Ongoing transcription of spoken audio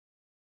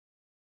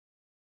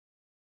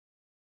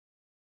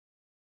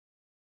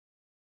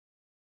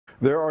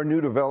There are new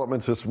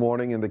developments this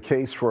morning in the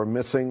case for a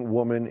missing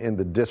woman in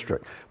the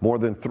district. More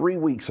than 3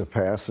 weeks have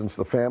passed since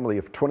the family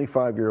of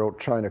 25-year-old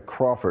China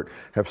Crawford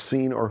have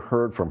seen or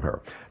heard from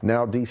her.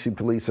 Now D.C.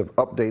 police have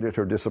updated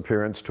her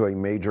disappearance to a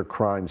major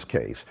crimes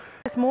case.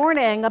 This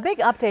morning, a big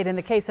update in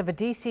the case of a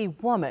D.C.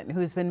 woman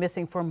who's been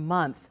missing for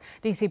months.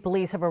 D.C.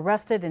 police have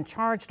arrested and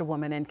charged a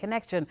woman in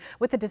connection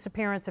with the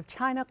disappearance of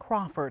China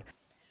Crawford.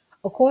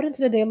 According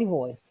to the Daily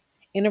Voice,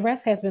 an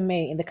arrest has been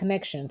made in the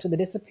connection to the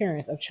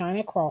disappearance of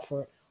China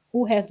Crawford,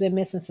 who has been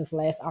missing since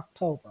last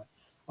October,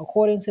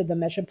 according to the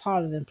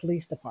Metropolitan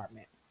Police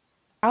Department.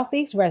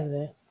 Southeast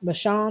resident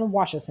Lashawn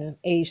Washington,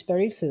 age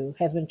 32,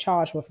 has been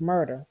charged with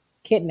murder,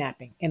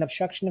 kidnapping, and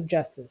obstruction of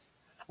justice,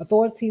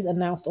 authorities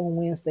announced on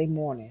Wednesday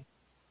morning.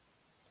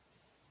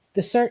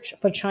 The search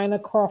for China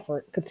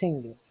Crawford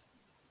continues.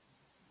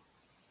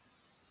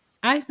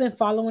 I've been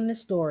following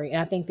this story,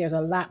 and I think there's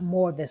a lot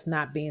more that's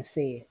not being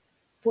said.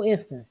 For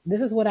instance,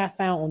 this is what I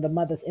found on the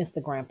mother's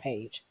Instagram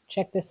page.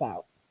 Check this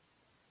out.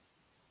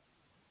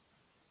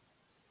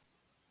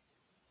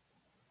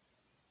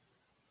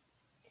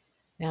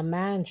 Now,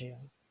 mind you,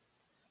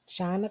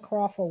 China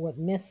Crawford went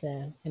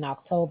missing in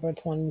October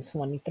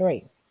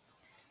 2023.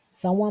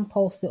 Someone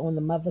posted on the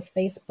mother's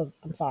Instagram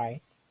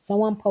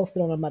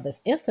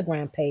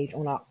page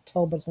on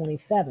October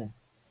 27.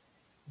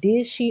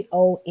 Did she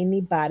owe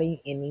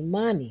anybody any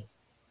money?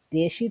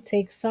 Did she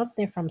take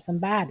something from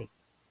somebody?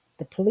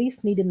 The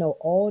police need to know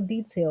all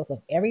details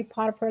of every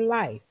part of her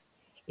life.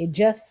 It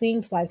just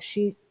seems like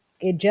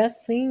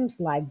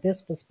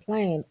this was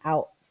planned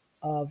out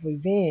of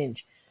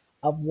revenge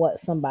of what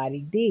somebody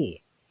did.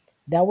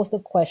 That was the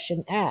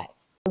question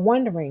asked. I'm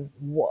wondering,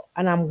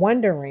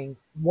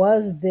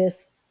 was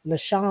this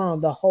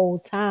Lashawn the whole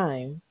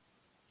time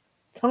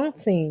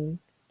taunting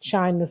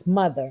China's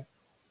mother,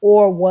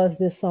 or was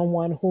this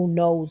someone who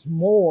knows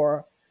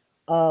more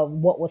of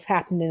what was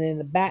happening in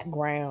the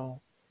background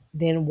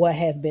than what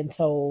has been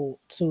told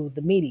to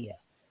the media?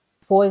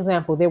 For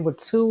example, there were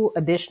 2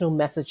 additional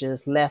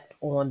messages left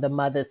on the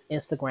mother's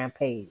Instagram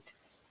page,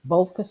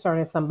 both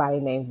concerning somebody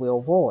named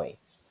Will Roy.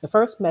 The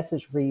first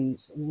message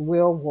reads,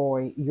 "Will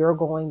Roy, you're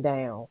going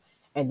down."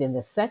 And then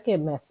the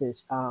second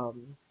message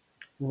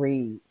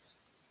reads,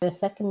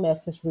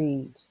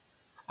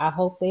 "I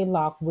hope they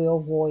lock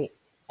Will Roy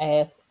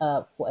ass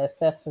up for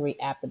accessory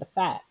after the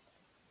fact."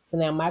 So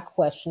now my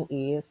question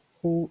is,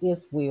 who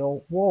is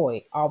Will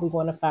Roy? Are we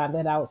going to find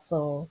that out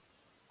soon?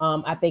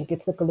 I think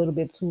it took a little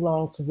bit too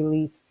long to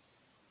release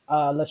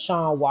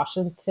Lashawn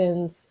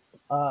Washington's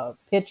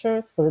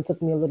pictures, because it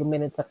took me a little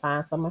minute to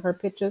find some of her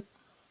pictures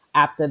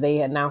after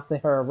they announced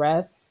her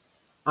arrest.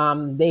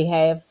 They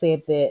have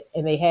said that,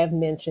 and they have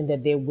mentioned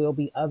that there will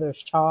be others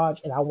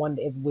charged, and I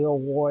wonder if Will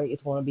Roy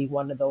is going to be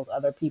one of those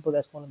other people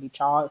that's going to be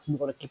charged. We're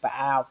going to keep an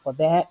eye out for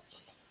that.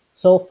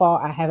 So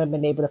far, I haven't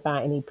been able to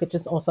find any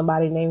pictures on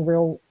somebody named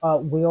Will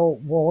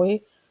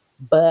Roy,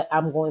 but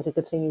I'm going to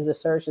continue to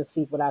search and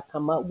see what I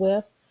come up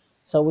with.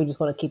 So we're just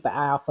going to keep an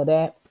eye out for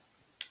that.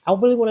 I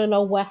really want to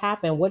know what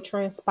happened, what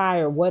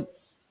transpired. What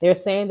they're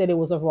saying that it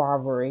was a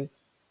robbery.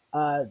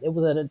 It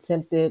was an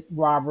attempted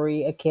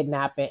robbery, a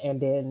kidnapping,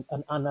 and then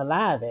an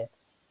unaliving.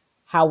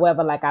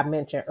 However, like I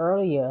mentioned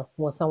earlier,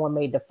 when someone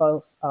left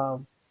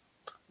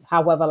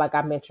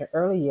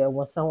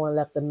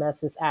a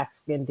message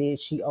asking,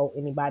 did she owe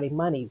anybody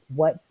money?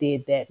 What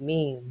did that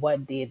mean?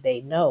 What did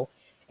they know?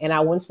 And I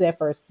went to that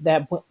person's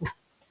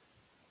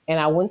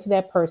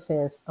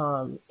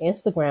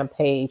Instagram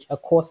page.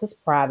 Of course, it's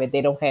private.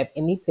 They don't have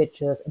any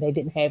pictures, and they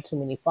didn't have too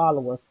many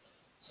followers.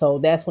 So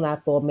that's when I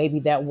thought maybe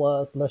that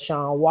was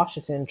Lashawn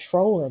Washington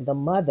trolling the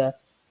mother,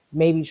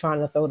 maybe trying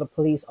to throw the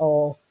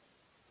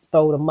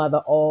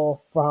mother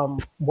off from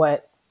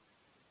what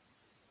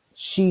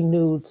she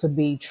knew to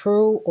be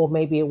true, or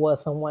maybe it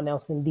was someone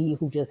else indeed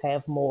who just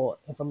have more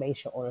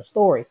information on the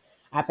story.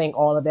 I think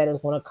all of that is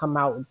going to come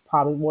out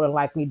probably more than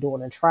likely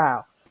during the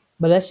trial.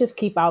 But let's just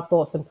keep our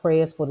thoughts and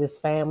prayers for this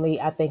family.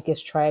 I think it's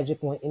tragic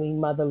when any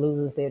mother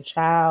loses their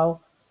child.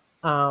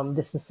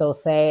 This is so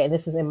sad, and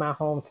this is in my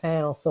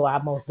hometown, so I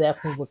most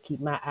definitely will keep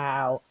my eye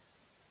out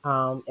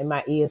and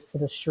my ears to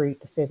the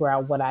street to figure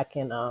out what I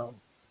can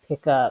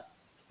pick up,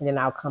 and then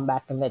I'll come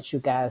back and let you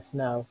guys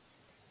know.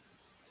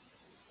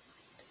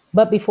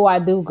 But before I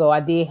do go,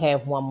 I did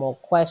have one more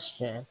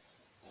question.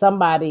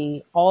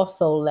 Somebody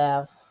also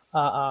left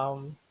a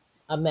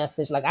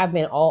message. Like, I've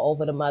been all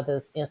over the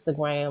mother's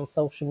Instagram,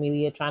 social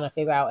media, trying to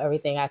figure out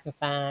everything I can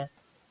find.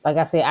 Like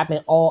I said, I've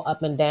been all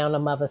up and down the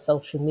mother's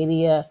social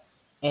media,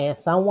 and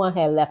someone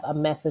had left a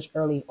message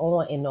early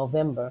on in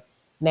November.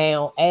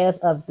 Now, as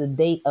of the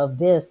date of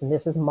this, and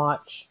this is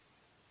March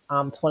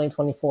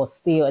 2024,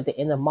 still at the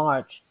end of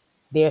March,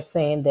 they're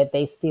saying that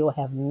they still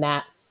have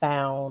not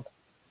found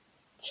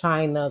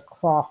China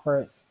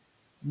Crawford's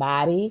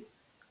body.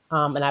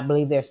 And I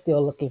believe they're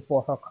still looking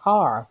for her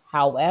car.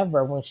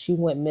 However, when she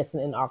went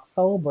missing in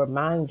October,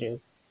 mind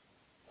you,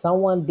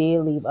 someone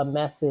did leave a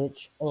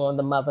message on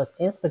the mother's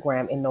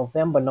Instagram in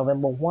November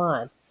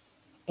 1,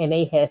 and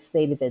they had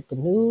stated that the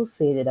news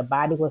said that a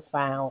body was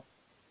found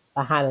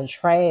behind the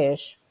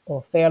trash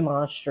on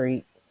Fairlawn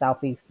Street,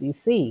 Southeast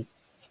DC,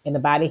 and the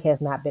body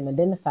has not been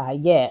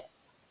identified yet.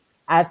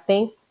 I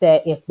think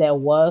that if that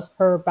was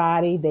her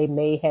body, they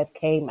may have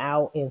came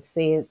out and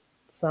said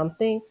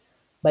something,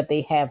 but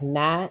they have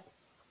not.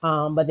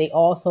 But they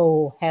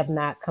also have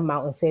not come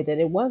out and said that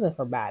it wasn't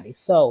her body.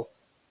 So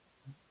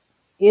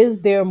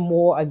is there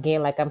more,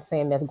 again, like I'm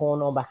saying, that's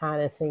going on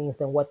behind the scenes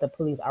than what the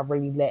police are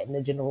really letting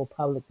the general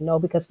public know?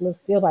 Because let's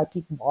feel like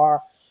people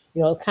are,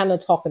 kind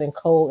of talking in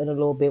code in a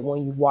little bit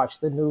when you watch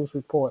the news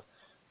reports.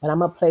 But I'm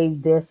going to play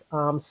this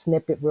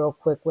snippet real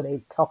quick where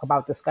they talk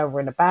about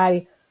discovering the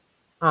body.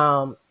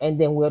 And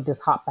then we'll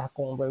just hop back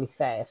on really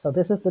fast. So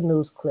this is the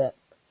news clip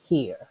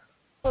here.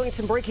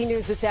 Some breaking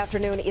news this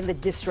afternoon in the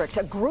district.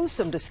 A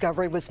gruesome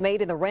discovery was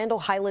made in the Randall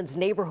Highlands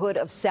neighborhood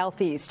of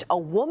Southeast. A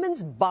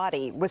woman's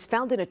body was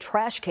found in a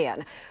trash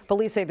can.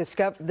 Police say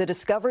the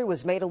discovery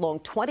was made along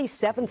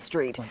 27th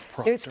Street.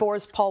 News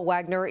 4's Paul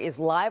Wagner is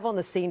live on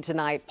the scene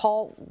tonight.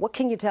 Paul, what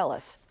can you tell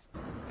us?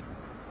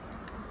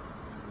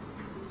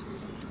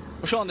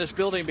 Lashawn, this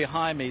building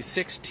behind me,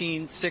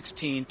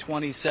 1616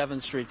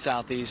 27th Street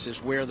Southeast,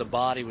 is where the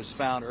body was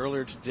found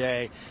earlier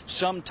today,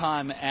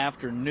 sometime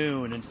after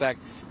noon. In fact,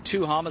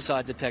 2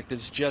 homicide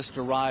detectives just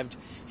arrived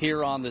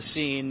here on the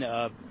scene,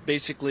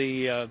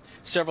 basically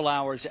several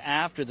hours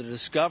after the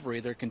discovery.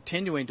 They're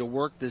continuing to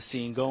work this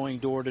scene, going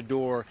door to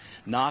door,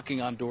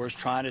 knocking on doors,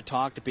 trying to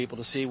talk to people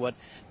to see what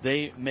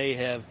they may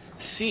have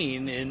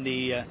seen in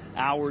the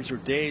hours or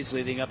days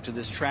leading up to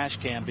this trash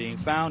can being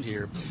found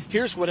here.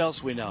 Here's what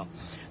else we know.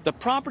 The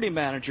property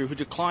manager, who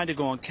declined to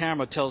go on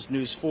camera, tells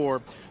News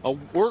 4 a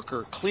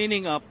worker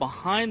cleaning up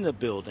behind the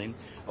building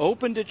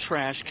opened a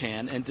trash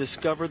can and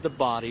discovered the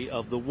body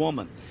of the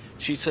woman.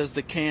 She says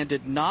the can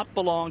did not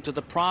belong to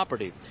the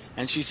property,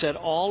 and she said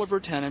all of her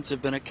tenants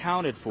have been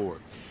accounted for.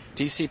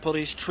 D.C.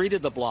 police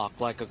treated the block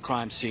like a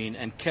crime scene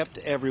and kept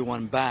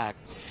everyone back.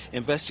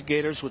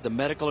 Investigators with the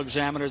medical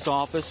examiner's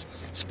office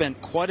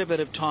spent quite a bit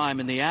of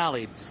time in the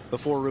alley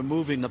before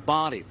removing the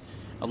body.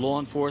 A law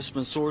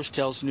enforcement source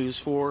tells News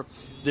 4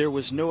 there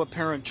was no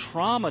apparent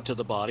trauma to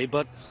the body,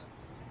 but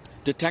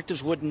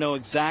detectives wouldn't know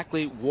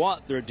exactly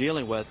what they're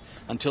dealing with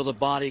until the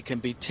body can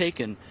be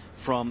taken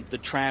from the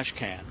trash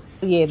can.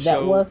 Yeah,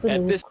 that was the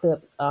news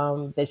clip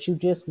that you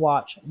just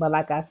watched. But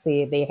like I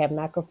said, they have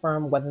not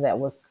confirmed whether that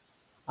was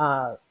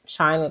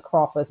China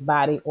Crawford's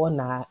body or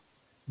not.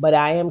 But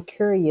I am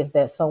curious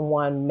that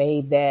someone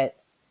made that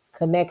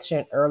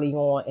connection early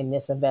on in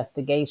this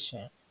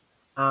investigation.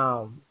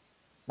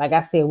 Like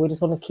I said, we're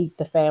just going to keep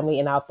the family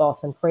in our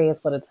thoughts and prayers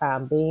for the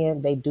time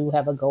being. They do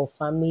have a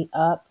GoFundMe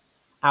up.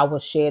 I will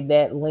share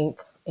that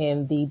link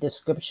in the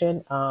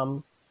description.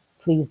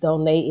 Please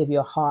donate if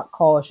your heart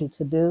calls you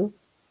to do.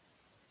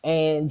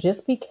 And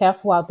just be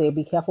careful out there.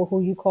 Be careful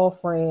who you call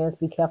friends.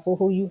 Be careful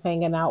who you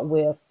hanging out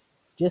with.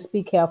 Just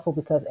be careful,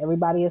 because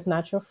everybody is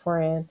not your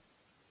friend.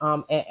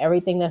 And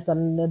everything that's done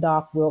in the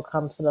dark will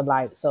come to the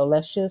light. So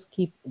let's just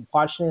keep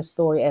watching this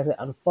story as it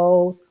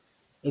unfolds.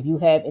 If you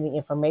have any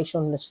information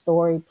on the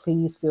story,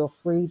 please feel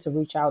free to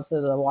reach out to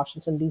the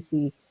Washington,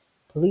 D.C.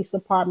 Police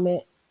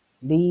Department.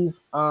 Leave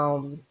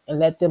and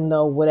let them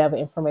know whatever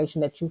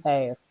information that you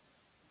have.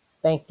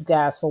 Thank you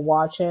guys for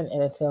watching,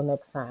 and until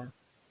next time.